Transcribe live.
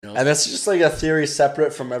know. And that's just like a theory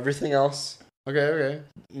separate from everything else. Okay.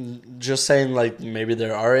 Just saying, like, maybe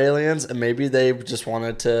there are aliens, and maybe they just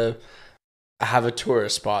wanted to have a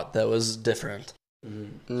tourist spot that was different.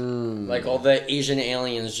 Mm-hmm. Like all the Asian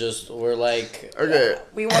aliens just were like, okay,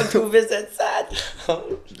 we want to visit that.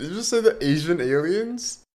 Did you just say the Asian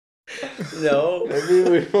aliens? No. Maybe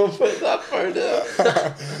we won't put that part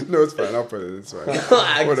in. No, it's fine. I'll put it. It's fine.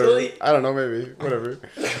 Actually? Whatever. I don't know. Maybe. Whatever.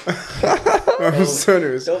 So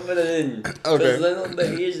anyways. Don't put it in. Okay. Because then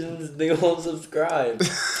the Asians, they won't subscribe.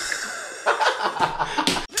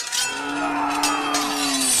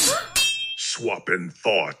 Swappin'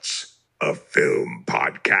 Thoughts, a film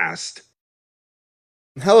podcast.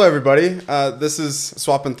 Hello, everybody. This is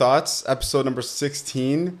Swappin' Thoughts, episode number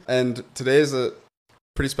 16. And today is a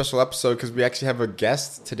pretty special episode because we actually have a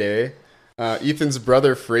guest today. Ethan's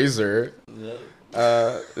brother, Fraser.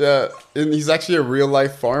 Yeah, and he's actually a real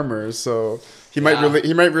life farmer, so he might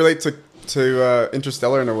relate to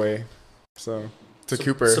Interstellar in a way. So to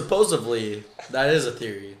Cooper. Supposedly, that is a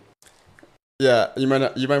theory. Yeah, you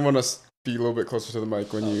might want to be a little bit closer to the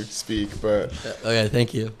mic when you speak, but Okay,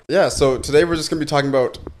 thank you. yeah. So today we're just gonna be talking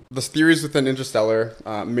about the theories within Interstellar,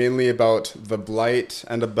 mainly about the Blight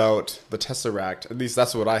and about the Tesseract. At least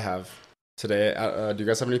that's what I have today. Do you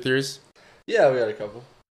guys have any theories? Yeah, we got a couple.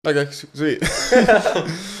 Okay, sweet.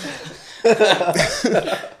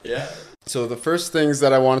 Yeah. So the first things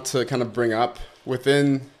that I want to kind of bring up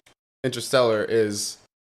within Interstellar is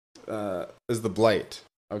the Blight.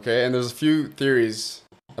 Okay, and there's a few theories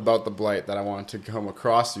about the Blight that I want to come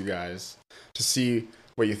across you guys to see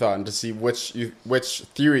what you thought and to see which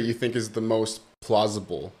theory you think is the most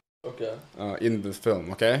plausible. Okay. In the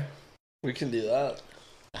film. Okay. We can do that.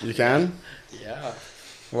 You can? Yeah.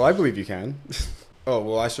 Well, I believe you can. Oh,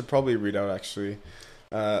 well, I should probably read out, actually.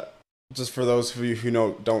 Just for those of you who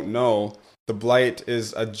don't know, the Blight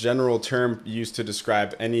is a general term used to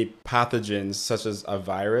describe any pathogens such as a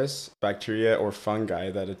virus, bacteria, or fungi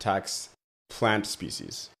that attacks plant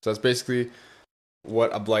species. So that's basically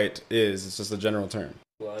what a Blight is. It's just a general term.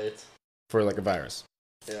 Blight. For like a virus.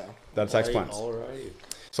 Yeah. That attacks plants. All right.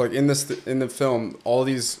 So like in the film, all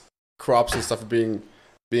these crops and stuff are being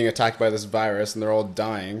attacked by this virus, and they're all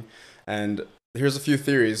dying. And here's a few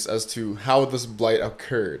theories as to how this Blight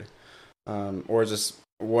occurred, or just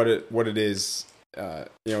what it is,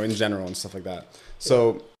 in general and stuff like that.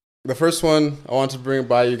 So the first one I want to bring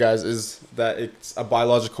by you guys is that it's a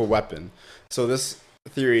biological weapon. So this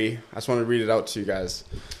theory, I just want to read it out to you guys.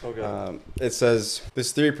 Okay. It says,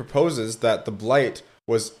 this theory proposes that the Blight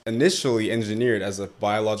was initially engineered as a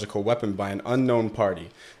biological weapon by an unknown party.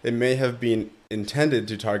 It may have been intended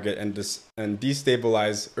to target and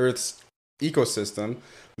destabilize Earth's ecosystem,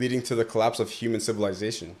 leading to the collapse of human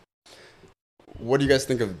civilization. What do you guys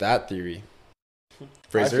think of that theory?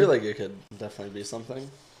 Fraser? I feel like it could definitely be something.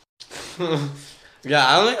 Yeah,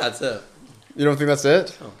 I don't think that's it. You don't think that's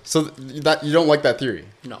it? No. So that you don't like that theory?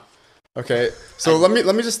 No. Okay. So let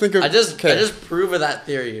me just think of. I just prove of that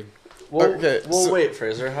theory. Well, Okay, so- wait,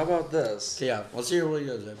 Fraser. How about this? Okay, yeah, let's hear what you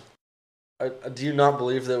guys did. Do you not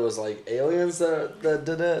believe that it was like aliens that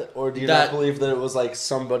did it, or do you That- not believe that it was like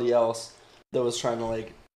somebody else that was trying to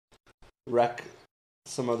like wreck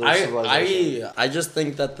some other civilization? I just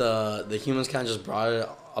think that the humans kind of just brought it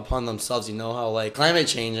upon themselves. You know how like climate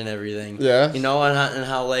change and everything. Yeah. You know and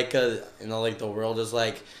how like like the world is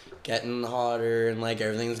like getting hotter and like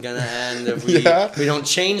everything's gonna end if we Yeah. we don't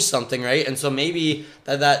change something, right? And so maybe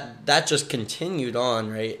that just continued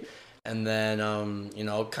on, right? And then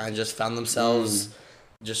kind of just found themselves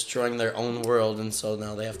destroying their own world, and so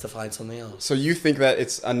now they have to find something else. So you think that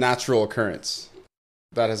it's a natural occurrence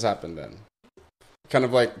that has happened then? Kind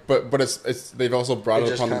of like, but it's they've also brought It it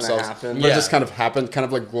just upon kinda themselves. happened. But Yeah. it just kind of happened, kind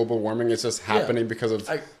of like global warming. It's just happening because of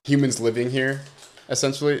humans living here,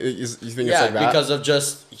 essentially. You think it's like that? Because of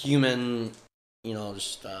just human,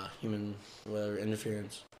 human whatever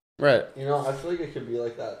interference. Right. I feel like it could be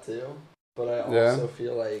like that too, but I also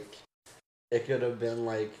feel like it could have been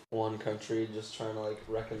like one country just trying to like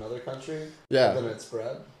wreck another country. Yeah. And then it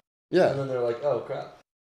spread. Yeah. And then they're like, oh crap.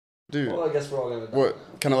 Dude. Well, I guess we're all gonna die. What now.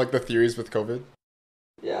 kind of like the theories with COVID?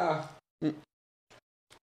 Yeah.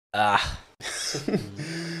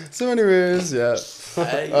 So anyways, yeah.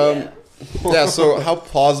 Yeah, so how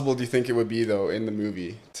plausible do you think it would be though in the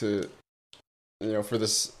movie to for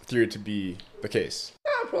this theory to be the case?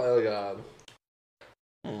 Probably like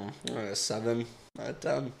a 7 out of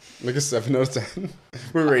 10. Like a 7 out of 10.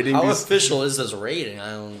 We're rating How these. official is this rating?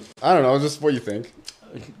 I don't I don't know, just what you think.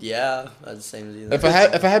 Yeah, that's the same as you. If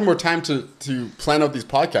I had more time to plan out these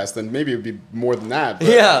podcasts, then maybe it would be more than that. But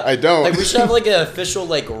yeah, I don't. Like we should have like an official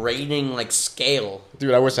like rating like scale.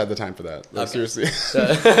 Dude, I wish I had the time for that. Like, Okay. seriously.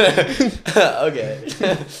 Okay.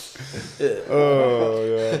 Oh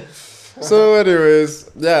yeah. So,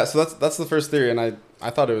 anyways, yeah. So that's the first theory, and I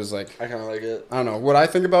thought it was like, I kind of like it. I don't know. What I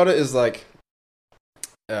think about it is like,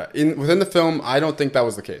 within the film, I don't think that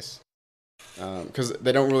was the case, because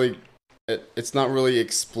they don't really. It's not really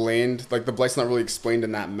explained. Like the blight's not really explained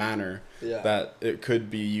in that manner. Yeah. That it could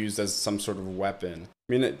be used as some sort of weapon.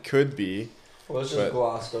 I mean, it could be. Well, it's just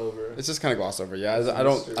glossed over. It's just kind of glossed over. Yeah, I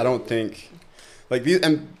don't think. Like these,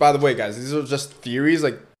 and by the way, guys, these are just theories.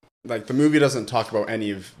 Like the movie doesn't talk about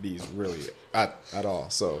any of these really at all.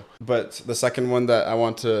 So, but the second one that I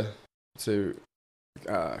want to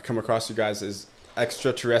come across you guys is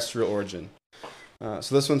extraterrestrial origin.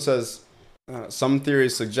 So this one says, some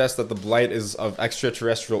theories suggest that the blight is of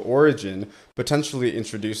extraterrestrial origin, potentially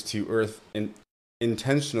introduced to Earth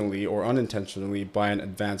intentionally or unintentionally by an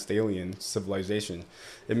advanced alien civilization.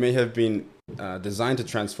 It may have been designed to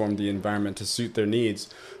transform the environment to suit their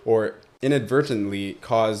needs, or inadvertently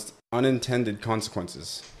caused unintended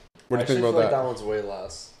consequences. What do you think about that? That one's way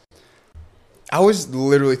less. I was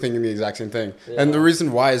literally thinking the exact same thing, and the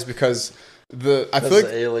reason why is because I feel like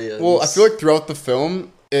aliens. Well, I feel like throughout the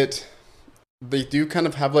film, they do kind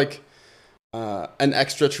of have like an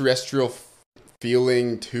extraterrestrial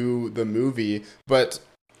feeling to the movie, but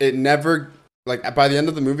it never, like, by the end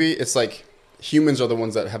of the movie, it's like humans are the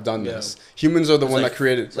ones that have done this. Humans are the one that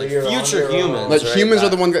created future humans. Like humans are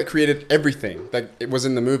the one that created everything that it was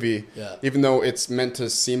in the movie. Yeah. Even though it's meant to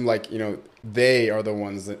seem like, you know, they are the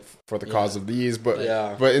ones that for the cause of these, but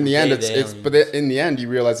in the end in the end you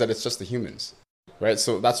realize that it's just the humans, right?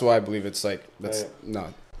 So that's why I believe it's like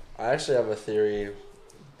no. I actually have a theory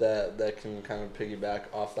that can kind of piggyback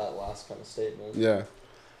off that last kind of statement. Yeah.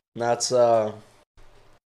 And that's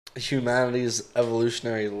humanity's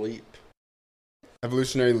evolutionary leap.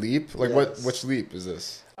 Evolutionary leap? Like which leap is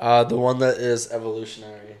this? The one that is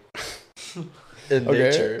evolutionary in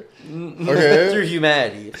nature. Okay. Through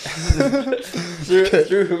humanity.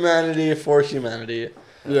 through humanity, for humanity.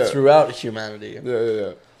 Yeah. Throughout humanity.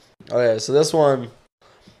 Yeah. Okay, so this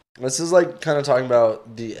is like kind of talking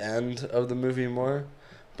about the end of the movie more.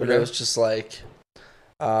 But it was just like,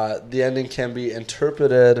 the ending can be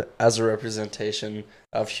interpreted as a representation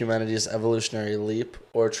of humanity's evolutionary leap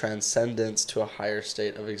or transcendence to a higher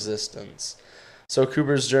state of existence. So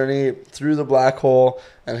Cooper's journey through the black hole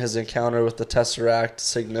and his encounter with the Tesseract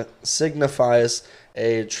signifies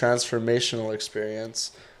a transformational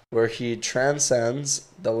experience where he transcends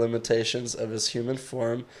the limitations of his human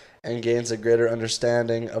form and gains a greater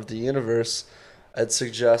understanding of the universe. It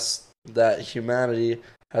suggests that humanity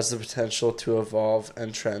has the potential to evolve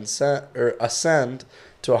and transcend or ascend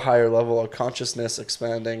to a higher level of consciousness,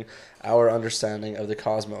 expanding our understanding of the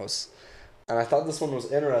cosmos. And I thought this one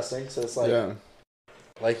was interesting. So it's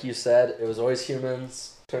like you said, it was always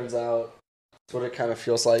humans. Turns out that's what it kind of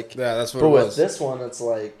feels like. Yeah, that's what it was. But was. with this one, it's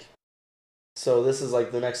like, so this is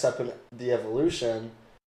like the next step in the evolution.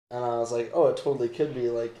 And I was like, oh, it totally could be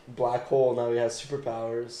like black hole. Now he has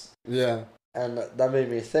superpowers. Yeah. And that made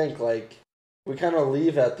me think, like, we kind of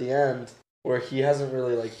leave at the end where he hasn't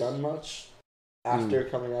really like done much after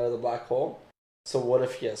coming out of the black hole. So what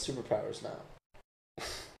if he has superpowers now?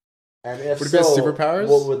 And if he has superpowers?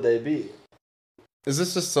 What would they be? Is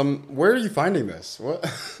this just where are you finding this? What?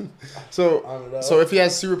 I don't know. So if he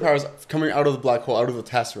has superpowers coming out of the black hole, out of the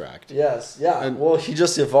Tesseract. Yes, yeah. Well, he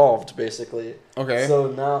just evolved, basically. Okay.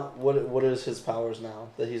 So now, what is his powers now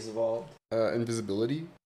that he's evolved? Invisibility?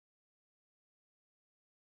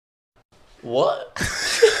 What?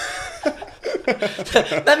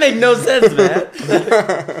 That made no sense, man.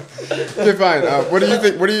 Okay, fine. What do you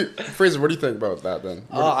think? Fraser, what do you think about that then?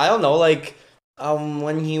 I don't know. Like,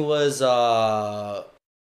 when he was in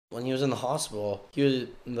the hospital,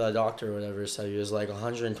 the doctor or whatever said he was like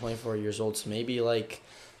 124 years old. So maybe like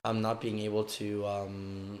not being able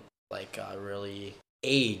to really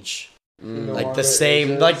age. Like the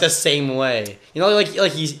same way, you know, like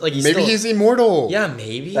he's maybe still, he's immortal. Yeah,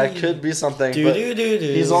 maybe that could be something. But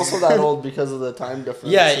he's also that old because of the time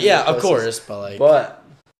difference. Yeah, of course, but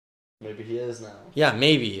maybe he is now. Yeah,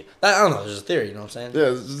 maybe. I don't know. It's just a theory. You know what I'm saying?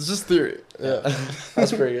 Yeah, it's just theory. Yeah,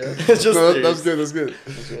 that's pretty good. It's just that's good. That's good.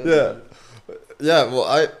 Yeah.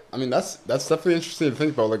 Well, I mean that's definitely interesting to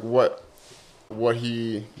think about. Like what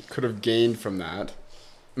he could have gained from that.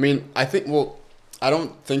 I mean, I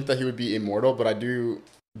don't think that he would be immortal, but I do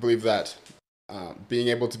believe that being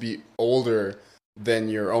able to be older than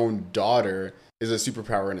your own daughter is a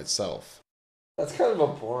superpower in itself. That's kind of a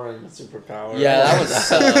boring superpower. Yeah, that one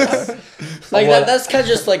sucks. Like that's kind of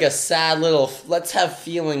just like a sad little. Let's have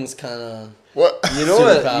feelings, kind of. What? You know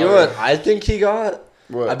what I think he got?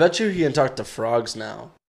 What? I bet you he can talk to frogs now,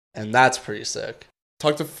 and that's pretty sick.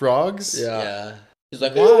 Talk to frogs? Yeah. He's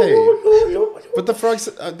like, why? But the frogs,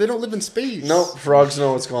 they don't live in space. No, frogs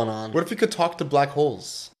know what's going on. What if you could talk to black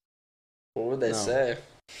holes? What would they say?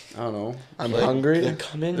 I don't know. I'm hungry.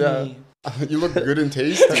 Come in me. You look good in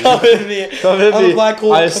taste. Come in me. Come in I'm me. a black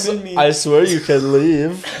hole. Come in me. I swear you can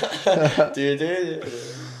leave. Dude.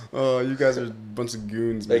 Oh, you guys are a bunch of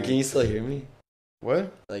goons, man. Like, can you still hear me?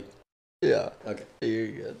 What? Like, Yeah. okay. You're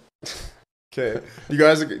good. Okay. Do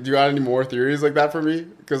you got any more theories like that for me?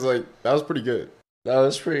 Because, like, that was pretty good. That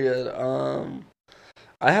was pretty good.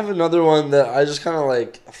 I have another one that I just kind of,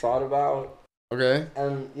 like, thought about. Okay.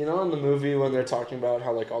 And, you know, in the movie when they're talking about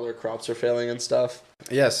how, like, all their crops are failing and stuff?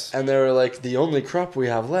 Yes. And they were like, the only crop we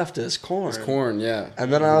have left is corn. It's corn, yeah.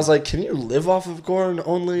 And then I was like, can you live off of corn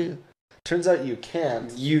only? Turns out you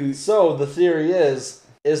can't. So the theory is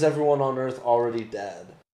everyone on Earth already dead?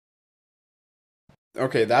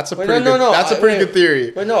 Okay, that's a Wait, pretty no, good. no, That's a pretty good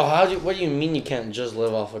theory. But no, what do you mean you can't just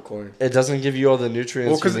live off of corn? It doesn't give you all the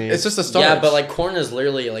nutrients Well, because you need. it's just a starch. Yeah, but like corn is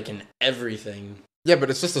literally like in everything. Yeah, but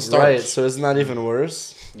it's just a starch. Right, so isn't that even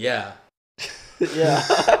worse? Yeah. Yeah.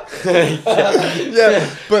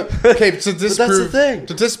 Yeah, but okay. To But that's the thing.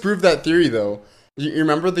 disprove that theory, though, you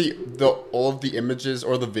remember the all of the images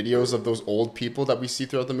or the videos of those old people that we see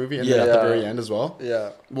throughout the movie, and then at the very end as well.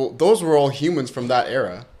 Yeah. Well, those were all humans from that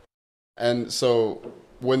era, and so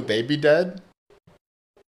wouldn't they be dead?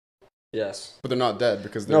 Yes. But they're not dead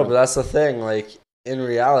because No, but that's the thing. Like, in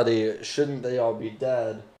reality, shouldn't they all be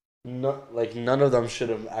dead? No, like, none of them should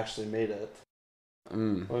have actually made it.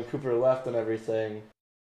 When Cooper left and everything,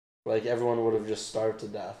 like, everyone would have just starved to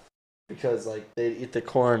death. Because, like, they'd eat the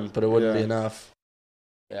corn, but it wouldn't be enough.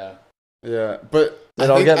 Yeah. Yeah, but They'd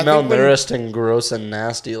all get malnourished and gross and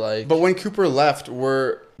nasty, like. But when Cooper left,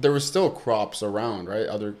 there was still crops around, right?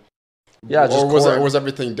 Yeah, just corn. Or was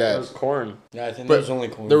everything dead? It was corn. Yeah, I think But there was only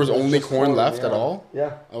corn. There was only just corn corn, left yeah. at all?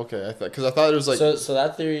 Yeah. Okay, because I thought it was like... So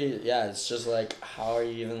that theory, yeah, it's just like, how are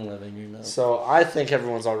you even living, you know? So I think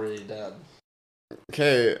everyone's already dead.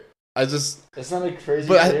 Okay, It's not a crazy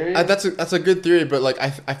but theory. that's a good theory, but like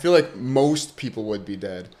I feel like most people would be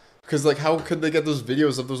dead. Because like how could they get those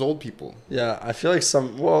videos of those old people? Yeah, I feel like some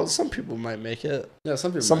people might make it. Yeah,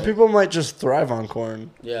 some people Some people might just thrive on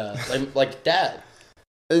corn. Yeah, like Dad.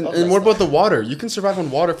 And what about the water? You can survive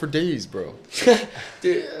on water for days, bro.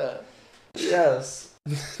 Dude, Yes.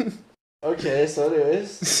 Okay, so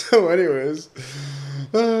anyways.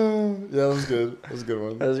 Yeah, that was good. That was a good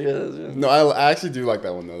one. That was good. No, I actually do like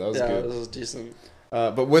that one though. That was Yeah, good. this was decent.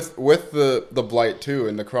 But with the blight too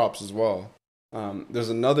and the crops as well. There's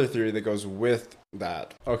another theory that goes with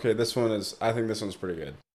that. Okay, I think this one's pretty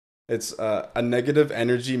good. It's a negative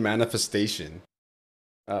energy manifestation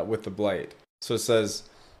with the blight. So it says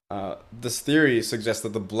this theory suggests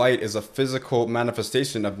that the blight is a physical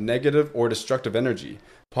manifestation of negative or destructive energy,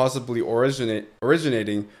 possibly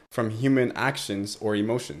originating from human actions or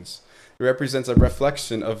emotions. It represents a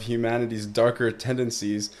reflection of humanity's darker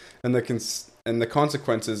tendencies and the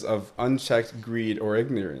consequences of unchecked greed or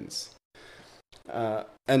ignorance.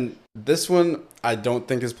 And this one I don't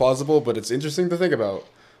think is plausible, but it's interesting to think about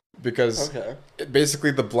because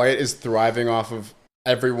basically the blight is thriving off of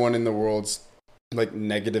everyone in the world's like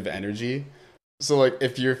negative energy. So like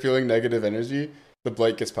if you're feeling negative energy, the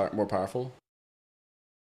blight gets more powerful.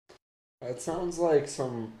 That sounds like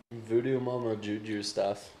some voodoo mama juju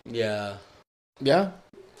stuff. yeah. Yeah.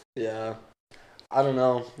 Yeah. I don't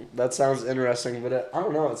know. That sounds interesting, but I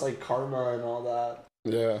don't know. It's like karma and all that.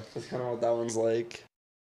 Yeah. That's kind of what that one's like.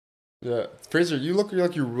 Yeah. Fraser, you look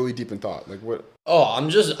like you're really deep in thought. Like what? Oh, I'm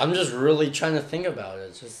just really trying to think about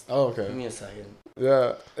it. Just Okay. give me a second.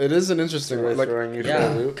 Yeah, it is an interesting Really like throwing you for a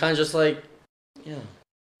Yeah, loop. kind of just like, yeah.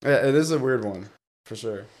 yeah, it is a weird one for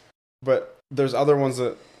sure. But there's other ones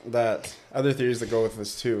that other theories that go with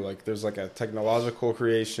this too. Like there's like a technological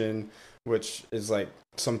creation, which is like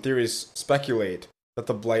some theories speculate that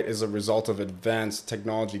the blight is a result of advanced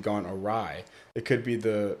technology gone awry. It could be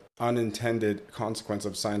the unintended consequence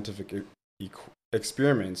of scientific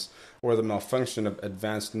experiments or the malfunction of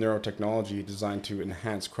advanced neurotechnology designed to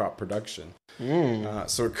enhance crop production.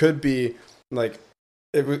 So it could be like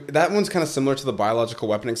that one's kind of similar to the biological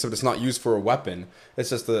weapon, except it's not used for a weapon. It's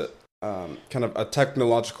just a kind of a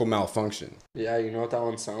technological malfunction. Yeah, you know what that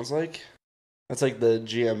one sounds like? That's like the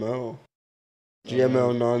GMO.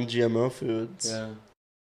 GMO, non-GMO foods. Yeah.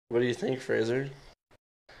 What do you think, Fraser?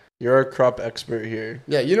 You're a crop expert here.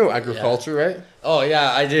 Yeah, you know agriculture, right? Oh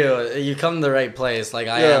yeah, I do. You come to the right place. Like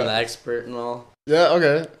I am the expert and all. Yeah,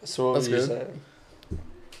 okay. So what That's would you good. say?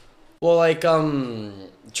 Well, like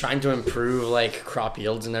trying to improve like crop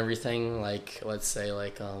yields and everything. Like let's say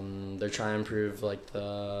like they're trying to improve like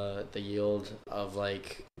the yield of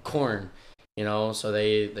like corn. You know, so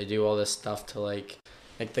they do all this stuff to like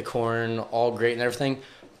make the corn all great and everything.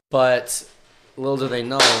 But little do they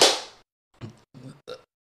know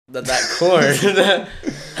that corn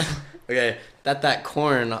okay, that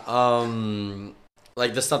corn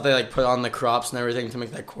like the stuff they like put on the crops and everything to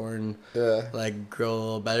make that corn like grow a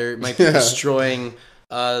little better might be destroying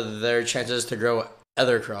their chances to grow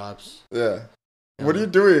other crops. Yeah. What are you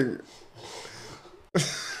doing?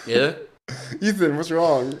 Yeah? Ethan, what's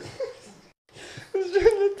wrong? I was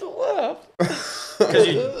trying to laugh. Because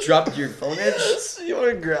you dropped your phone edge? You want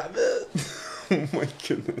to grab it? Oh my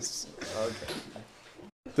goodness. Okay.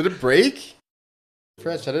 Did it break?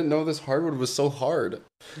 Fresh, I didn't know this hardwood was so hard.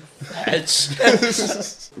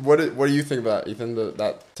 What do you think about Ethan?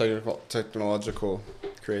 That technological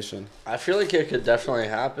creation? I feel like it could definitely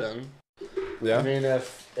happen. Yeah. I mean,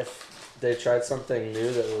 if they tried something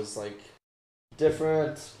new that was like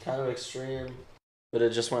different, kind of extreme, but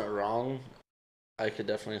it just went wrong, I could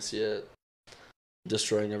definitely see it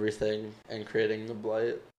destroying everything and creating the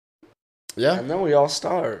blight. Yeah. And then we all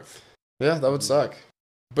starve. Yeah, that would suck.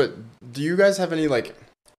 But do you guys have any like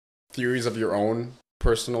theories of your own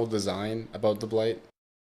personal design about the blight?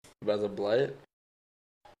 About the blight?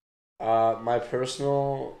 My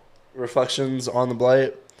personal reflections on the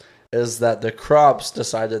blight is that the crops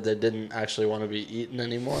decided they didn't actually want to be eaten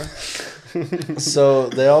anymore. So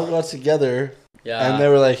they all got together and they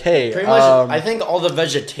were like, hey, pretty much I think all the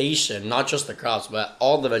vegetation, not just the crops, but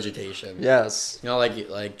all the vegetation. Yes. You know,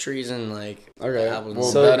 like trees and like apples.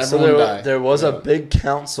 Well, so there was a big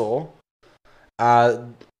council.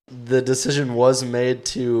 The decision was made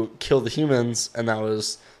to kill the humans, and that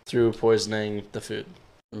was through poisoning the food.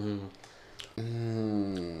 Mm-hmm.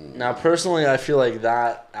 Now, personally, I feel like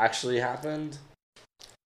that actually happened.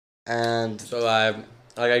 And so I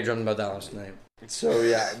dreamt about that last night. So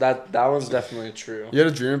yeah, that one's definitely true. You had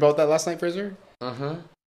a dream about that last night, Fraser? Uh-huh.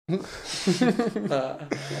 It's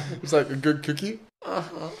like a good cookie?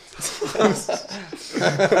 Uh-huh.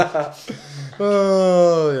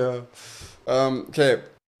 Oh yeah. Okay.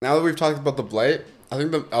 Now that we've talked about the blight, I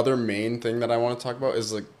think the other main thing that I want to talk about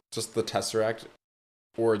is like just the Tesseract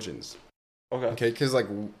origins. Okay, because like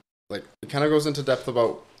it kind of goes into depth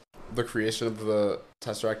about the creation of the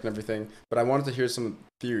Tesseract and everything, but I wanted to hear some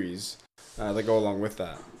theories that go along with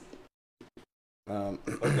that.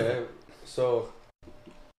 Okay, so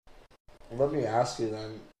let me ask you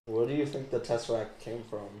then, where do you think the Tesseract came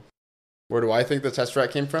from? Where do I think the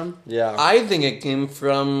Tesseract came from? Yeah, I think it came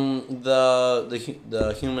from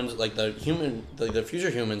the humans, like the future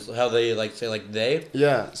humans, how they like say like they.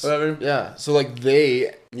 Yeah. Whatever. Yeah. So like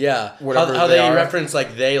they. Yeah. Whatever how they are. Reference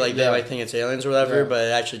like they might think it's aliens or whatever, but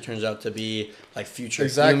it actually turns out to be like future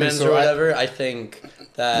humans or whatever. I think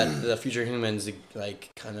that the future humans like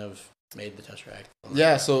kind of made the Tesseract.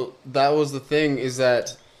 Yeah. So that was the thing, is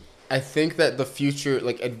that I think that the future,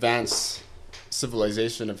 like advanced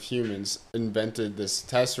civilization of humans, invented this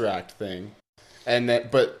Tesseract thing,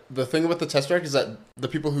 but the thing with the Tesseract is that the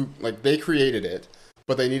people who like they created it,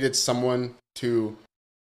 but they needed someone to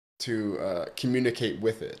communicate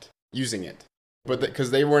with it using it, but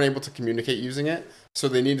because they weren't able to communicate using it, so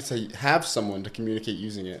they needed to have someone to communicate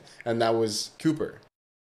using it, and that was Cooper.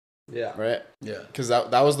 Yeah. Right. Yeah. Because that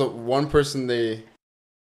was the one person they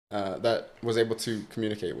that was able to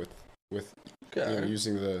communicate with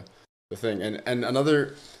using the thing. And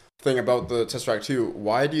another thing about the Tesseract too,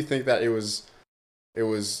 why do you think that it was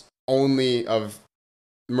only of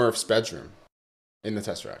Murph's bedroom in the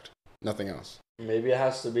Tesseract, nothing else? Maybe it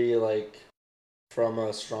has to be like from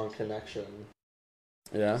a strong connection.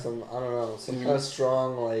 Yeah. I don't know, some kind of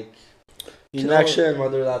strong like connection,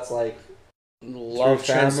 whether that's like love,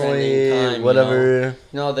 family, time, whatever.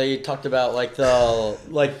 They talked about like the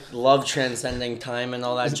love transcending time and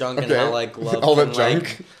all that junk, and how like love all can, that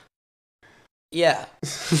junk. Yeah.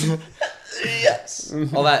 Yes.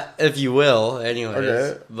 All that, if you will, anyways.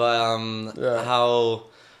 Okay. But yeah. how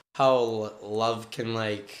love can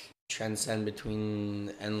like transcend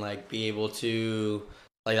between and like be able to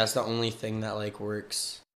like that's the only thing that like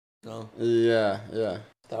works. No. Yeah.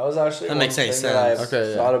 That was actually that makes sense. That I've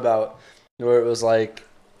thought about, where it was like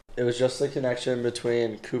it was just the connection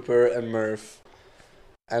between Cooper and Murph,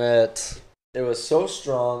 and it was so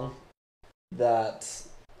strong that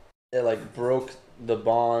it like broke the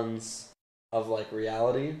bonds of like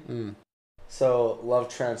reality. So love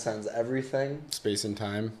transcends everything. Space and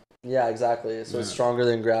time. Yeah, exactly. So it's Yeah. stronger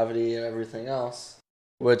than gravity and everything else,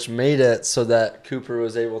 which made it so that Cooper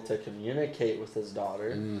was able to communicate with his daughter,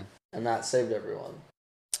 and that saved everyone.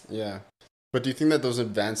 Yeah. But do you think that those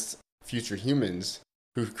advanced future humans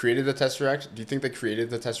who created the Tesseract, do you think they created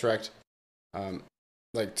the Tesseract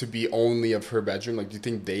like to be only of her bedroom? Like, do you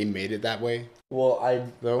think they made it that way? Well,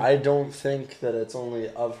 Though? I don't think that it's only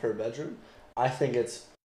of her bedroom. I think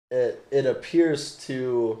it appears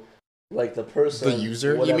to like the person, The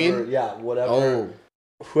user, whatever, you mean? Yeah, whatever. Oh.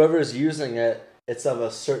 Whoever is using it, it's of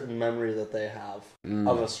a certain memory that they have, Mm.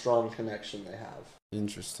 of a strong connection they have.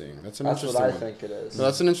 Interesting. That's That's interesting what I one. think it is. So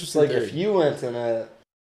that's an interesting Like theory. if you went in it,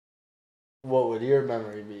 what would your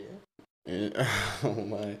memory be? Oh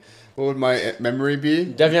my. What would my memory be?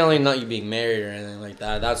 Definitely not you being married or anything like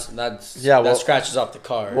that. Yeah, that scratches off the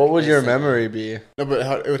card. What would your instantly. memory be? No,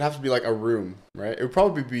 but it would have to be like a room, right? It would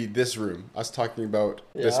probably be this room. Us talking about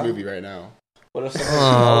this Yeah. movie right now. What if something fell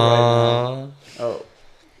right now? Oh.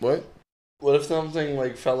 What? What if something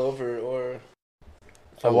like fell over or a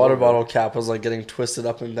Fell water over. bottle cap was like getting twisted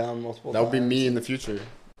up and down multiple That times? would be me in the future,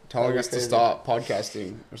 telling That'd be us to crazy. stop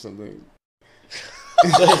podcasting or something.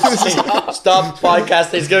 Stop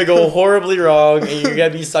podcasting. It's gonna go horribly wrong, and you're gonna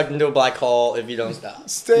be sucked into a black hole if you don't stop.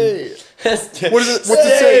 Stay. What What is it? What's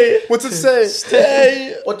it say? What's it say?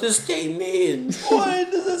 Stay! What does stay mean? Why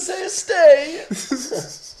does it say stay?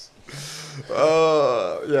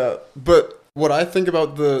 Yeah. But what I think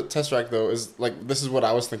about the Tesseract though is like this is what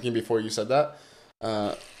I was thinking before you said that.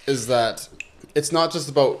 Is that it's not just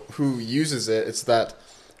about who uses it. It's that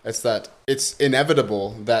it's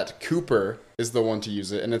inevitable that Cooper is the one to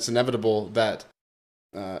use it, and it's inevitable that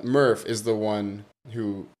Murph is the one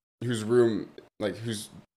whose room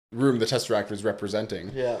the Tesseract is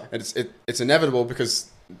representing. Yeah. And it's inevitable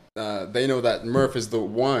because they know that Murph is the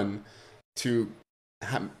one to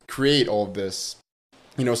create all of this,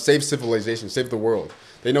 save civilization, save the world.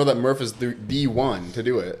 They know that Murph is the one to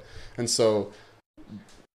do it, and so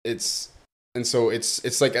it's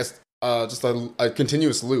like just a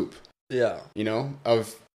continuous loop, Yeah.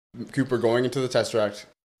 of Cooper going into the Tesseract,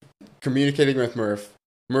 communicating with Murph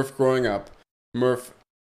growing up, Murph,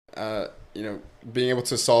 being able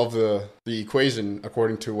to solve the equation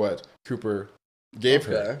according to what Cooper gave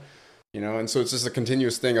her, and so it's just a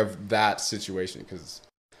continuous thing of that situation because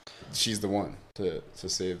she's the one to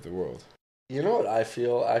save the world. You know what I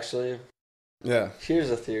feel, actually? Yeah. Here's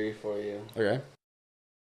a theory for you. Okay.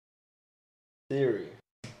 Theory.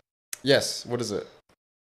 Yes. What is it?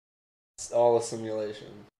 It's all a simulation.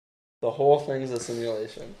 The whole thing's a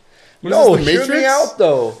simulation. What is No, this, the hear me Matrix? out,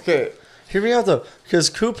 though. Okay. Hear me out, though. Because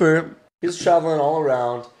Cooper, he's traveling all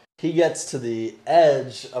around. He gets to the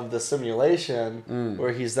edge of the simulation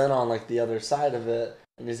where he's then on, like, the other side of it,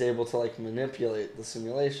 and he's able to, like, manipulate the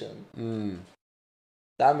simulation.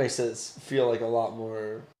 That makes it feel like a lot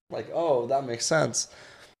more, like, oh, that makes sense.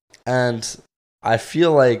 And I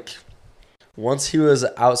feel like once he was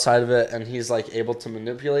outside of it and he's, like, able to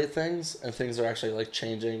manipulate things, and things are actually, like,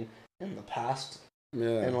 changing in the past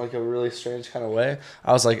in, like, a really strange kind of way,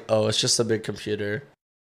 I was like, oh, it's just a big computer.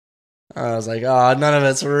 I was like, oh, none of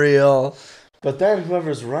it's real. But then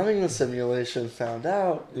whoever's running the simulation found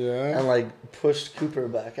out and, like, pushed Cooper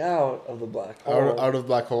back out of the black hole. Out of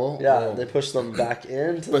black hole. Yeah, Oh. they pushed them back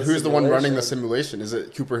into But the who's the one running the simulation. simulation? Is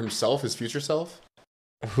it Cooper himself, his future self?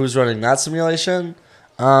 Who's running that simulation?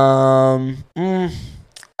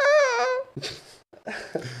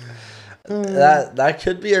 That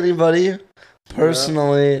could be anybody.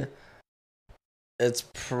 Personally, it's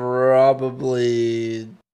probably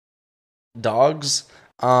dogs.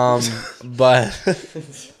 But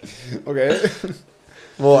Okay.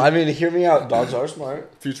 well, I mean, hear me out. Dogs are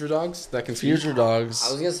smart. Future dogs that can Future dogs.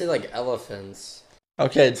 I was gonna say like elephants.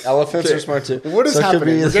 Okay, elephants Okay, are smart too. What is So it could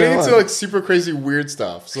happening? be We're either getting into one. like super crazy weird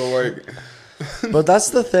stuff. So like, But that's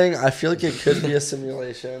the thing. I feel like it could be a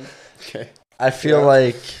simulation. okay. I feel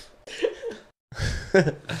like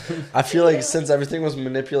since everything was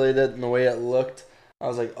manipulated and the way it looked, I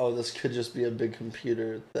was like, oh, this could just be a big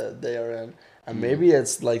computer that they are in. And maybe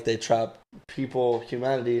it's like they trap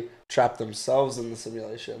humanity trap themselves in the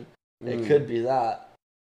simulation. It could be that.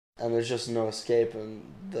 And there's just no escape and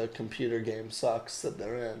the computer game sucks that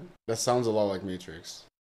they're in. That sounds a lot like Matrix.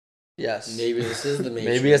 Yes. Maybe this is the Matrix.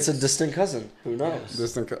 Maybe it's a distant cousin. Who knows?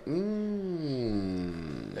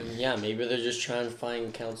 And yeah, maybe they're just trying to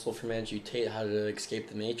find counsel from Andrew Tate how to escape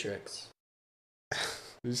the Matrix.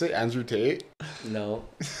 Did you say Andrew Tate? No.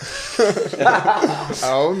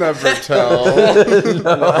 I'll never tell.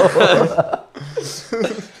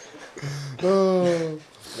 Oh.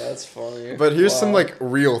 That's That's funny. But here's some like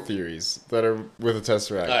real theories that are with a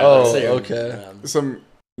Tesseract. Alright, Oh, let's see. okay. Some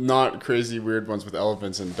not crazy weird ones with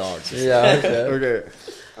elephants and dogs. Yeah, okay.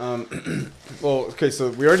 Okay. Well, okay, so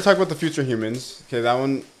we already talked about the future humans. Okay, that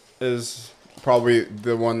one is probably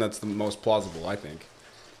the one that's the most plausible, I think.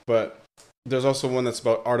 But there's also one that's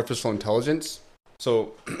about artificial intelligence.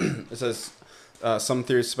 So it says some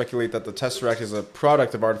theories speculate that the Tesseract is a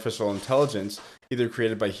product of artificial intelligence, either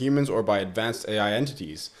created by humans or by advanced AI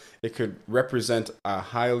entities. It could represent a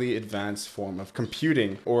highly advanced form of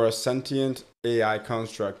computing or a sentient AI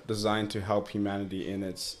construct designed to help humanity in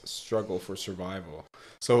its struggle for survival.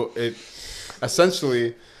 So it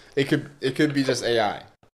essentially it could be just AI.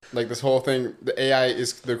 Like this whole thing, the AI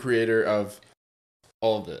is the creator of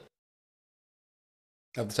all of it.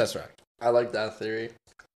 Of the Tesseract. I like that theory.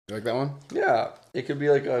 You like that one? Yeah, it could be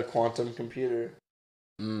like a quantum computer.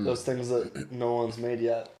 Mm. Those things that no one's made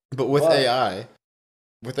yet. But with But- AI,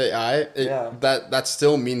 Yeah. that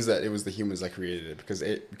still means that it was the humans that created it because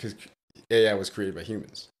AI was created by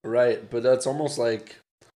humans. Right, but that's almost like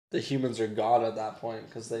the humans are God at that point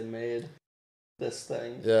because they made this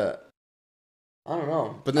thing. Yeah. I don't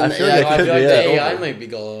know. But then I the feel AI like I it feel could like be the it. AI might be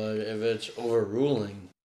going if it's overruling.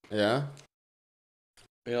 Yeah.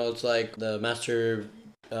 You know, it's like the master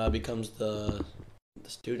becomes the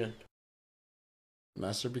student.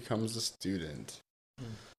 Master becomes the student.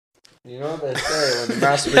 You know what they say? When the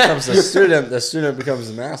master becomes the student becomes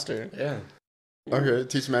the master. Yeah. Okay,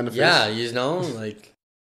 teach man to fish. Yeah, you know, like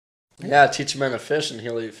Yeah, teach a man to fish and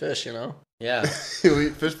he'll eat fish, you know? yeah, He'll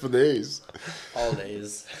eat fish for days. all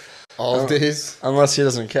days. All Oh. days. Unless he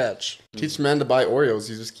doesn't catch. Teach man to buy Oreos,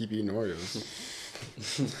 you just keep eating Oreos.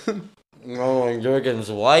 Oh, and Jurgen's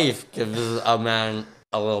wife gives a man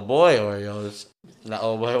a little boy Oreos. That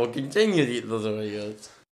little boy will continue to eat those Oreos.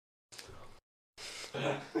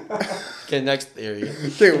 Okay, next theory.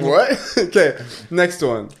 Okay, what? Okay, next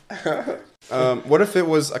one. What if it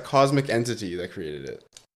was a cosmic entity that created it?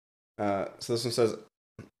 So this one says,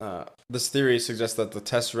 this theory suggests that the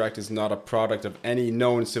Tesseract is not a product of any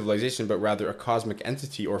known civilization, but rather a cosmic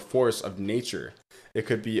entity or force of nature. It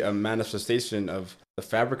could be a manifestation of the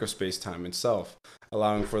fabric of space-time itself,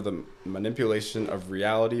 allowing for the manipulation of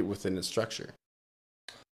reality within its structure.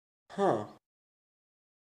 Huh.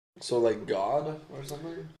 So like God or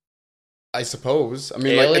something? I suppose. I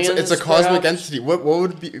mean, like it's Aliens, a cosmic perhaps? entity. What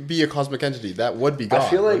would be a cosmic entity? That would be God, I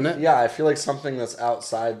feel like wouldn't it? yeah, I feel like something that's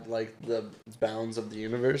outside like the bounds of the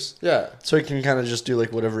universe. Yeah. So it can kind of just do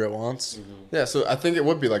like whatever it wants. Yeah, so I think it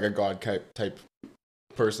would be like a God type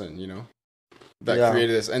person, you know, that Yeah.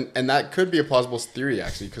 created this, and that could be a plausible theory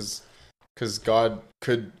actually, because God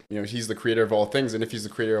could, you know, he's the creator of all things, and if he's the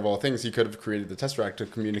creator of all things, he could have created the Tesseract to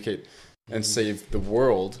communicate and save the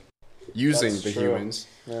world using That's the true. humans,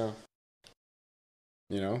 Yeah.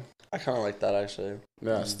 you know. I kind of like that actually.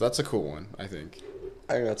 Yeah, so that's a cool one, I think.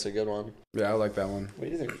 I think that's a good one. Yeah, I like that one. What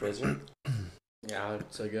do you think, Fraser? Yeah,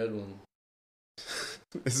 it's a good one.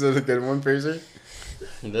 Is it a good one, Fraser?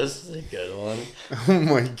 This is a good one. Oh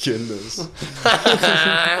my goodness.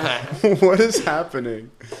 What is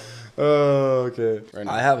happening? Oh, okay. Right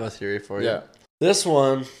now. I have a theory for you. Yeah. This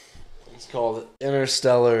one is called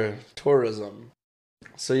interstellar tourism.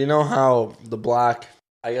 So you know how the black,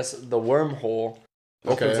 I guess the wormhole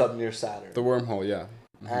opens Okay. up near Saturn. The wormhole, yeah.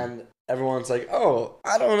 And everyone's like, oh,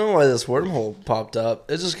 I don't know why this wormhole popped up.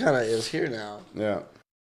 It just kind of is here now. Yeah.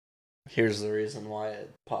 Here's the reason why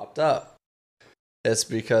it popped up. It's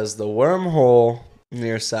because the wormhole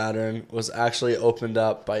near Saturn was actually opened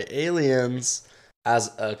up by aliens as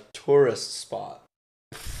a tourist spot.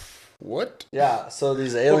 What? Yeah, so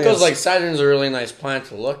these aliens... Because like Saturn's a really nice planet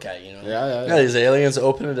to look at, you know. Yeah, these aliens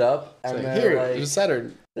open it up, and It's like, they're here, like, there's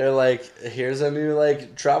Saturn. they're like, here's a new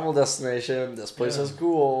like travel destination. This place is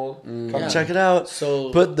cool. Come Yeah. check it out.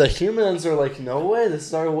 So, But the humans are like, no way, this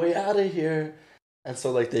is our way out of here. And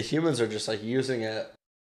so like the humans are just like using it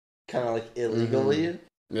kind of like illegally,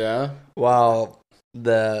 Yeah. while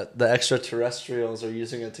the extraterrestrials are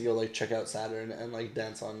using it to go like check out Saturn and like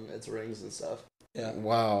dance on its rings and stuff. yeah,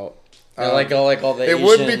 Wow. I like all the. It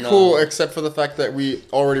would be Asian, cool, except for the fact that we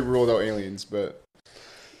already ruled out aliens. But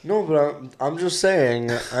No, but I'm just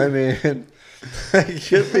saying. I mean, it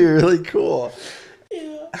could be really cool.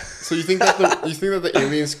 so you think that the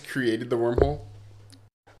aliens created the wormhole?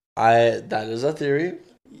 That is a theory.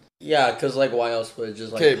 Yeah, because like why else would it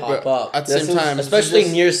just like Okay, pop but up? at the This same is- time, Especially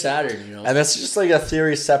just- near Saturn, you know. And it's just like a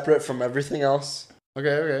theory separate from everything else.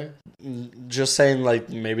 okay. Just saying, like,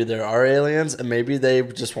 maybe there are aliens, and maybe they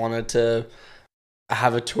just wanted to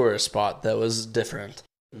have a tourist spot that was different.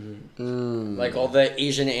 Like all the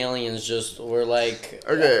Asian aliens just were like,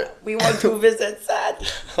 Okay. we want to visit Sad.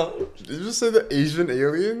 Did you just say the Asian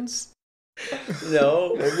aliens?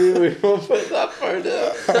 No. Maybe we won't put that part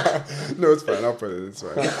in. No, it's fine. I'll put it. It's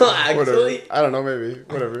fine. Actually, Whatever. I don't know. Maybe.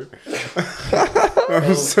 Whatever.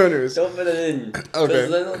 So anyways. don't put it in. Okay.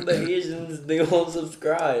 Because then the Asians, they won't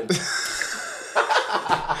subscribe.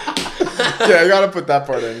 Okay, I gotta put that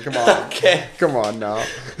part in. Come on. Okay. Come on now.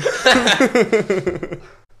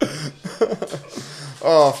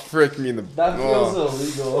 Oh, frick me in the. That feels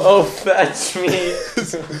illegal. Oh, fetch me.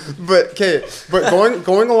 But okay, but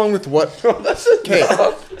going along with what? Okay,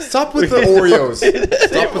 stop with the Oreos.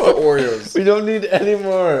 Stop with the Oreos. We don't need any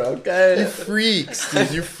more, You okay? freaks, dude.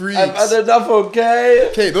 You freaks. I've had enough, okay?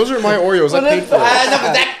 Okay, those are my Oreos. I paid for Ah, them. enough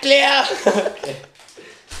of that clear.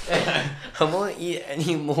 I won't eat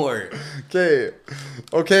any more. Okay,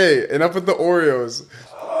 enough with the Oreos.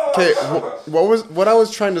 Okay, what I was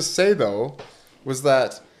trying to say though was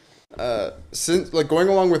that since like going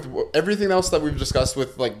along with everything else that we've discussed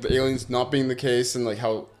with like the aliens not being the case and like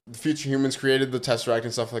how the future humans created the Tesseract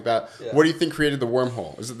and stuff like that, what do you think created the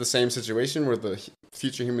wormhole? Is it the same situation where the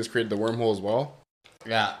future humans created the wormhole as well?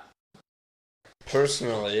 Yeah.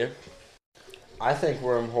 Personally, I think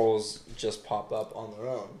wormholes just pop up on their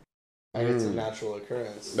own. Like it's a natural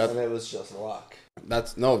occurrence, and it was just luck.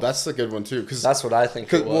 That's a good one too, because That's what I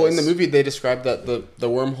think it was. well in the movie they described that the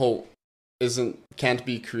wormhole can't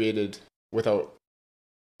be created without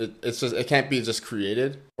it can't be just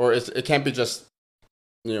created, or it can't be just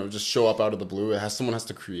just show up out of the blue. Someone has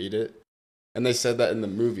to create it, and they said that in the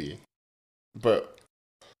movie. But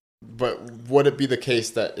would it be the case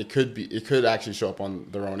that it could actually show up on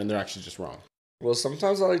their own and they're actually just wrong? Well,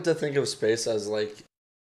 sometimes I like to think of space as like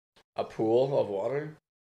a pool of water.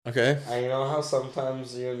 Okay. And you know how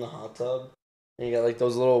sometimes you're in the hot tub and you got like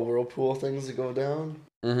those little whirlpool things that go down?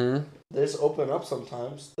 Mm-hmm. They just open up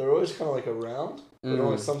sometimes. They're always kind of like around, but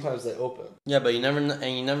only sometimes they open. Yeah, but you never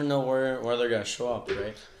know where they're gonna show up,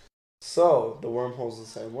 right? So the wormhole's the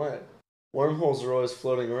same way. Wormholes are always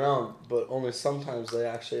floating around, but only sometimes they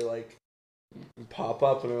actually like pop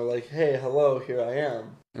up and are like, "Hey, hello, here I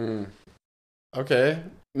am." Mm. Okay.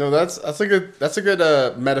 No, that's a good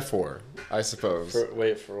metaphor, I suppose. For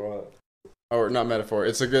what? Or not metaphor.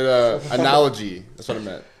 It's a good analogy. That's what I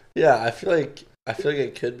meant. Yeah, I feel like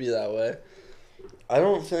it could be that way. I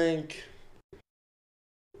don't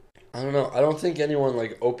know. I don't think anyone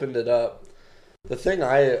like opened it up. The thing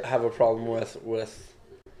I have a problem with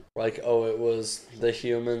like, oh, it was the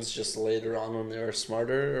humans just later on when they were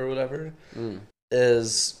smarter or whatever,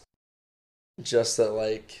 is just that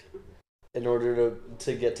like in order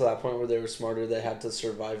to get to that point where they were smarter, they had to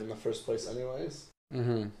survive in the first place anyways.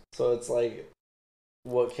 Mm-hmm. So it's like,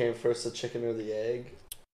 what came first, the chicken or the egg?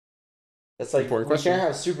 It's like, Important we question. can't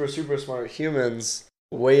have super, super smart humans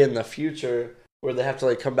way in the future where they have to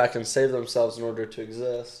like come back and save themselves in order to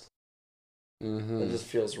exist. Mm-hmm. It just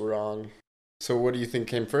feels wrong. So what do you think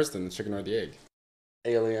came first then, the chicken or the egg?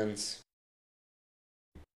 Aliens.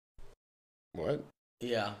 What?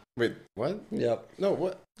 Yeah. Wait, what? Yep. No,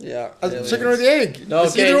 what? Yeah. The chicken or the egg? No,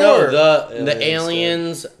 It's okay, either no. or. The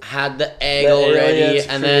aliens had the egg The already, aliens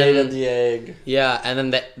and created then the egg. yeah,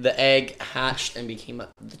 and then the egg hatched and became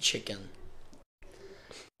the chicken.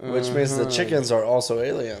 Which means the chickens are also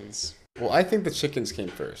aliens. Well, I think the chickens came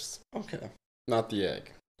first, Okay. not the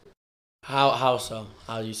egg. How so?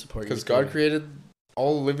 How do you support? Because your God theory? created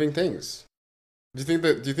all living things. Do you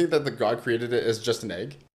think that the God created it as just an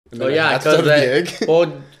egg? And Oh then it yeah, hatched out because of the egg.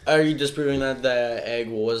 Well, are you disproving that the egg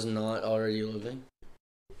was not already living?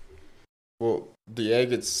 Well, the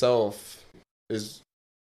egg itself is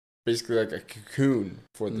basically like a cocoon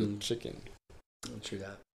for the chicken. True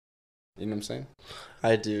that. You know what I'm saying?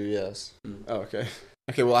 I do, yes. Oh, okay.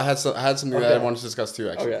 Okay, well, I had something that I wanted to discuss too,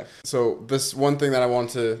 actually. Okay. So this one thing that I want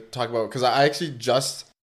to talk about, because I actually just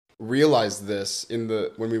realized this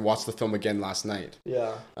when we watched the film again last night.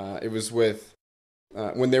 Yeah. It was with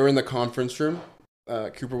when they were in the conference room.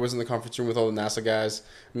 Cooper was in the conference room with all the NASA guys,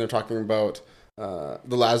 and they're talking about the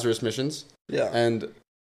Lazarus missions. Yeah. And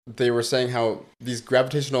they were saying how these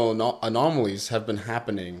gravitational anomalies have been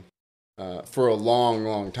happening for a long,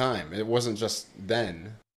 long time. It wasn't just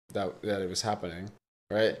then that it was happening,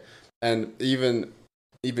 right? And even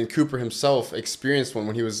Cooper himself experienced one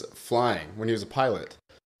when he was flying, when he was a pilot.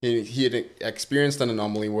 He had experienced an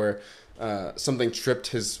anomaly where something tripped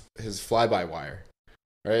his fly-by-wire,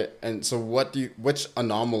 right? And so which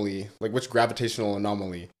anomaly, like which gravitational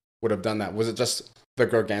anomaly would have done that? Was it just the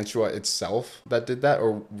Gargantua itself that did that,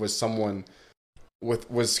 or was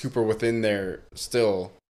Cooper within there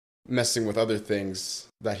still messing with other things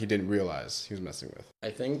that he didn't realize he was messing with.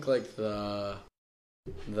 I think like the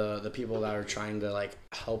people that are trying to like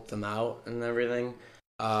help them out and everything,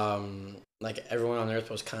 like everyone on Earth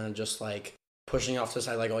was kind of just like pushing off to the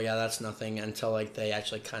side, like, oh yeah, that's nothing, until like they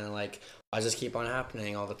actually kind of like, why does this keep on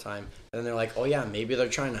happening all the time? And then they're like, oh yeah, maybe they're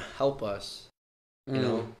trying to help us, you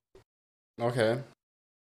know? Okay.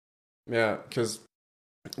 Yeah, because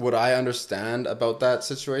what I understand about that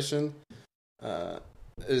situation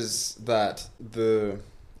is that the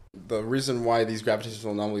reason why these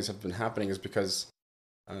gravitational anomalies have been happening is because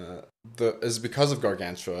because of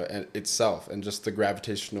Gargantua and itself, and just the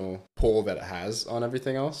gravitational pull that it has on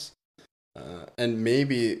everything else. And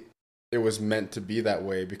maybe it was meant to be that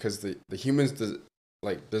way because the humans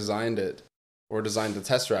designed it, or designed the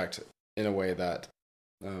Tesseract in a way that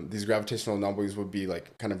these gravitational anomalies would be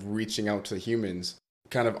like kind of reaching out to the humans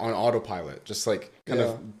kind of on autopilot, just like kind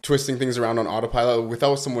of twisting things around on autopilot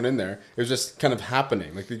without someone in there. It was just kind of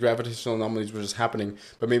happening. Like the gravitational anomalies were just happening,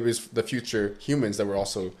 but maybe it's the future humans that were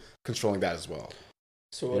also controlling that as well.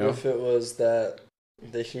 So what if it was that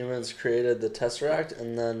the humans created the Tesseract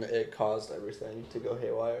and then it caused everything to go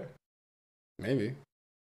haywire? Maybe.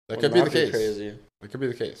 That could be the case. Crazy. That could be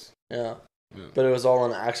the case. Yeah. But it was all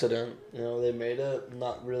an accident. You know, they made it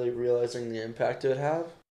not really realizing the impact it would have.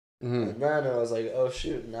 Mm-hmm. And then I was like, oh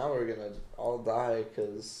shoot, now we're gonna all die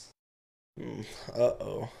because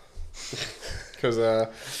because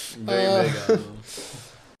very big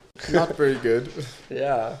not very good.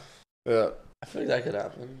 Yeah I feel like that could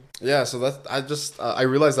happen. Yeah, so that I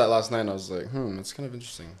realized that last night and I was like, that's kind of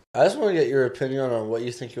interesting. I just want to get your opinion on what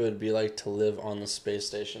you think it would be like to live on the space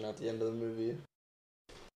station at the end of the movie.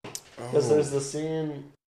 Because there's the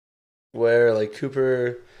scene where like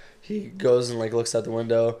Cooper, he goes and like looks out the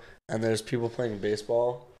window and there's people playing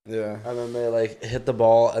baseball. Yeah. And then they like hit the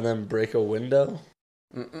ball and then break a window.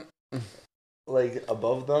 Like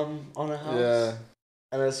above them on a house. Yeah.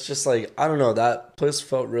 And it's just like, I don't know, that place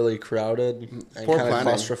felt really crowded and kind of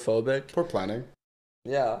claustrophobic. Poor planning.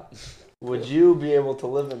 Yeah. Would you be able to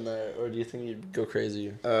live in there, or do you think you'd go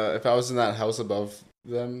crazy? If I was in that house above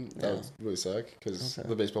them, that would really suck, because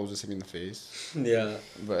the baseball was just hitting me in the face. Yeah.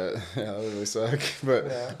 But, yeah, that would really suck.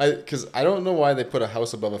 But, because I don't know why they put a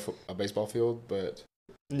house above a baseball field, but...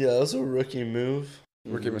 Yeah, that was a rookie move.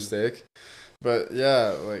 Rookie mistake. But,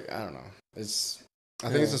 yeah, like, I don't know. I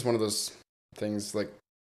think it's just one of those things, like,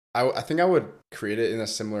 I think I would create it in a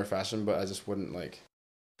similar fashion, but I just wouldn't, like...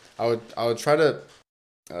 I would try to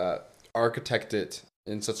architect it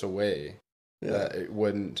in such a way that it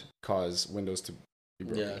wouldn't cause windows to be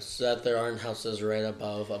broken. Yeah, so that there aren't houses right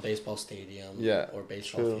above a baseball stadium. Yeah. Or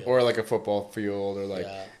baseball field. Or like a football field, or like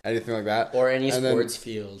anything like that. Or any sports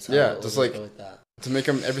fields. Yeah, just like that. To make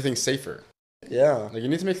everything safer. Yeah. Like, you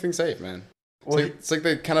need to make things safe, man. It's like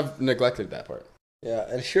they kind of neglected that part. Yeah,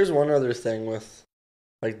 and here's one other thing with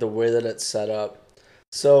like the way that it's set up.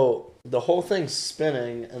 So the whole thing's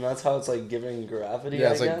spinning, and that's how it's like giving gravity.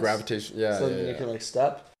 Yeah, it's like gravitation. Yeah, so then you can like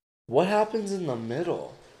step. What happens in the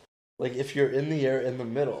middle? Like if you're in the air in the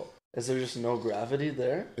middle, is there just no gravity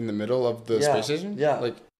there? In the middle of the space station? Yeah.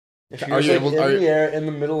 Like, if you're in the air in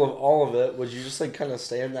the middle of all of it, would you just like kind of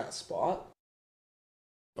stay in that spot?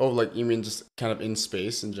 Oh, like you mean just kind of in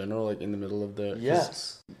space in general, like in the middle of the...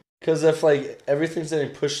 Yes. Because if like everything's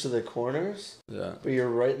getting pushed to the corners, but you're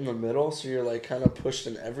right in the middle, so you're like kind of pushed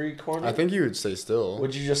in every corner. I think you would stay still.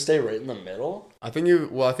 Would you just stay right in the middle? I think you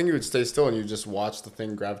would stay still and you just watch the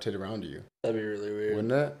thing gravitate around you. That'd be really weird.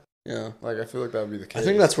 Wouldn't it? Yeah. Like, I feel like that would be the case. I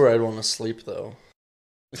think that's where I'd want to sleep though.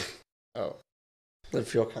 Oh. That'd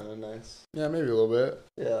feel kind of nice. Yeah, maybe a little bit.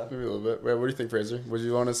 Yeah. Maybe a little bit. Wait, what do you think, Fraser? Would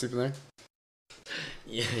you want to sleep in there?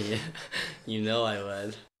 Yeah. You know I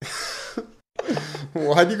would.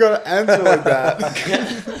 Why do you gotta answer like that?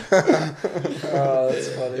 Oh, that's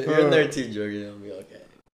funny. If you're in there too, Jordan, it'll be okay.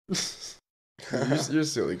 You're a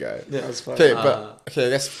silly guy. Yeah, that's funny. Okay, but I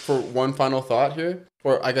guess for one final thought here,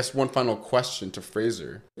 or I guess one final question to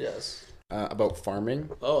Fraser. Yes. About farming.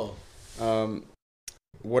 Oh.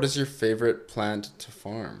 What is your favorite plant to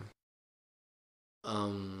farm?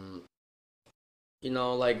 You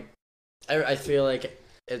know, like I feel like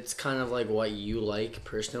it's kind of like what you like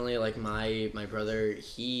personally. Like my brother,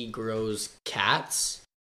 he grows cats.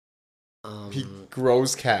 He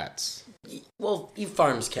grows cats. He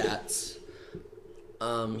farms cats.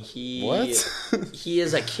 What? He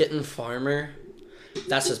is a kitten farmer.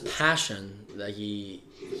 That's his passion that he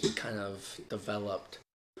kind of developed.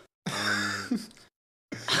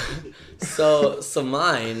 So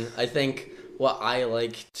mine, I think what I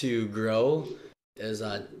like to grow is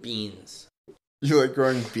beans. You like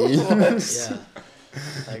growing beans? Yeah,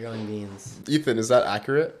 I like growing beans. Ethan, is that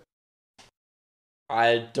accurate?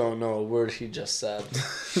 I don't know a word he just said.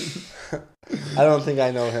 I don't think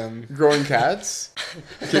I know him. Growing cats?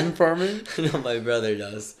 Kitten farming? No, my brother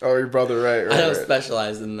does. Oh, your brother, right. I don't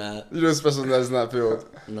specialize in that. You don't specialize in that field?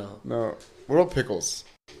 No. No. What about pickles?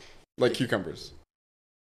 Like cucumbers?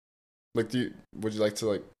 Like, would you like to,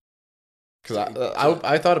 like... Because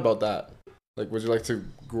I thought about that. Like, would you like to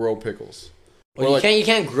grow pickles? Well, like, you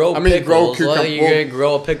can't grow I mean, pickles. grow What, you're going to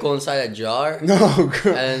grow a pickle inside a jar? No.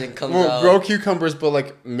 And it comes out... grow cucumbers, but,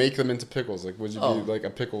 like, make them into pickles. Like, would you be, like, a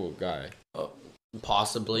pickle guy?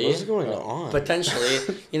 Possibly. What's going on? Potentially.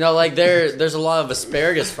 You know, like, there's a lot of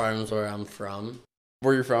asparagus farms where I'm from.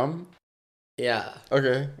 Where you from? Yeah.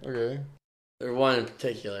 Okay. There's one in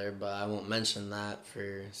particular, but I won't mention that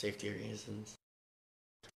for safety reasons.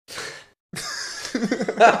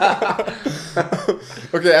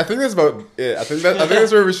 Okay, I think that's about it. I think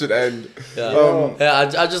that's where we should end. Yeah,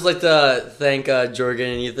 I'd just like to thank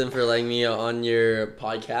Jorgen and Ethan for letting me on your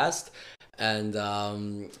podcast, and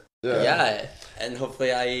and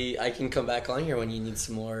hopefully I can come back on here when you need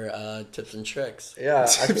some more tips and tricks. Yeah, I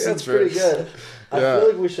think that's pretty good. I feel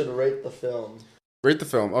like we should rate the film. Rate the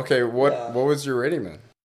film. Okay, what was your rating then?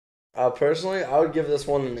 Personally, I would give this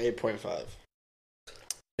one an 8.5.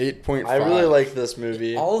 8.5. I really like this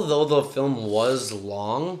movie. Although the film was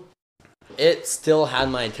long, it still had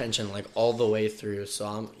my attention like all the way through. So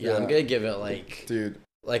I'm gonna give it like a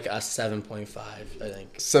 7.5. I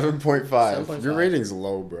think 7.5. Your rating's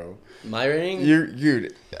low, bro. My rating?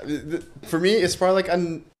 Dude. For me, it's probably like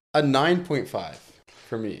a 9.5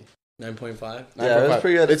 for me. 9.5. Yeah, it was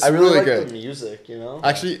pretty good. It's I really like good. The music, you know.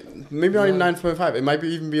 Actually, maybe not even 9.5. It might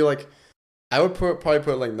even be like, I would probably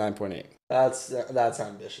put like 9.8. That's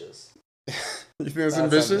ambitious. You think that's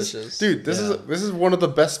ambitious? Dude, this is one of the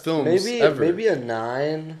best films ever. Maybe a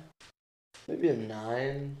 9. Maybe a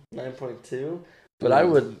 9, 9.2. But I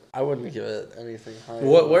wouldn't give it anything higher.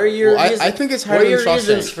 What are your reasons? I think it's higher than Shawshank. What are your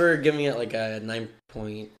reasons for giving it like a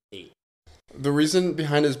 9.8? The reason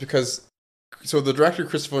behind it is because, so the director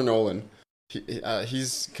Christopher Nolan,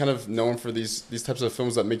 he's kind of known for these types of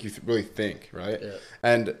films that make you really think, right? Yeah.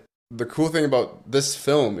 And the cool thing about this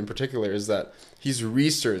film in particular is that he's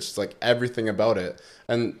researched like everything about it,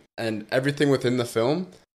 and everything within the film,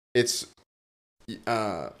 it's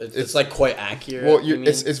like quite accurate. Well,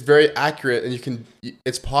 it's very accurate, and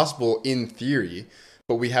it's possible in theory,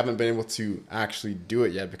 but we haven't been able to actually do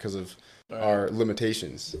it yet because of our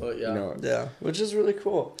limitations. Well, yeah. You know? Yeah, which is really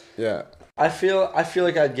cool. Yeah. I feel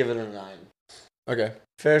like I'd give it a 9. Okay.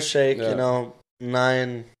 Fair shake,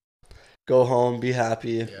 9. Go home, be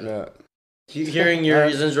happy. Yeah. Hearing your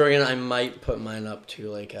reasons, Jorgen, I might put mine up to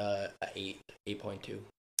like a 8.2.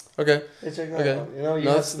 Okay. Okay. That's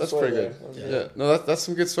pretty good. Yeah. No, that's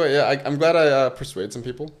some good sway. Yeah, I'm glad I persuaded some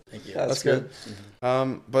people. Thank you. Yeah, that's good.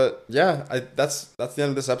 But yeah, that's the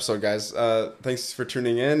end of this episode, guys. Thanks for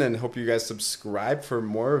tuning in, and hope you guys subscribe for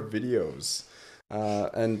more videos.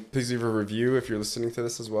 And please leave a review if you're listening to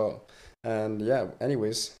this as well. And yeah,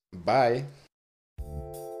 anyways, bye.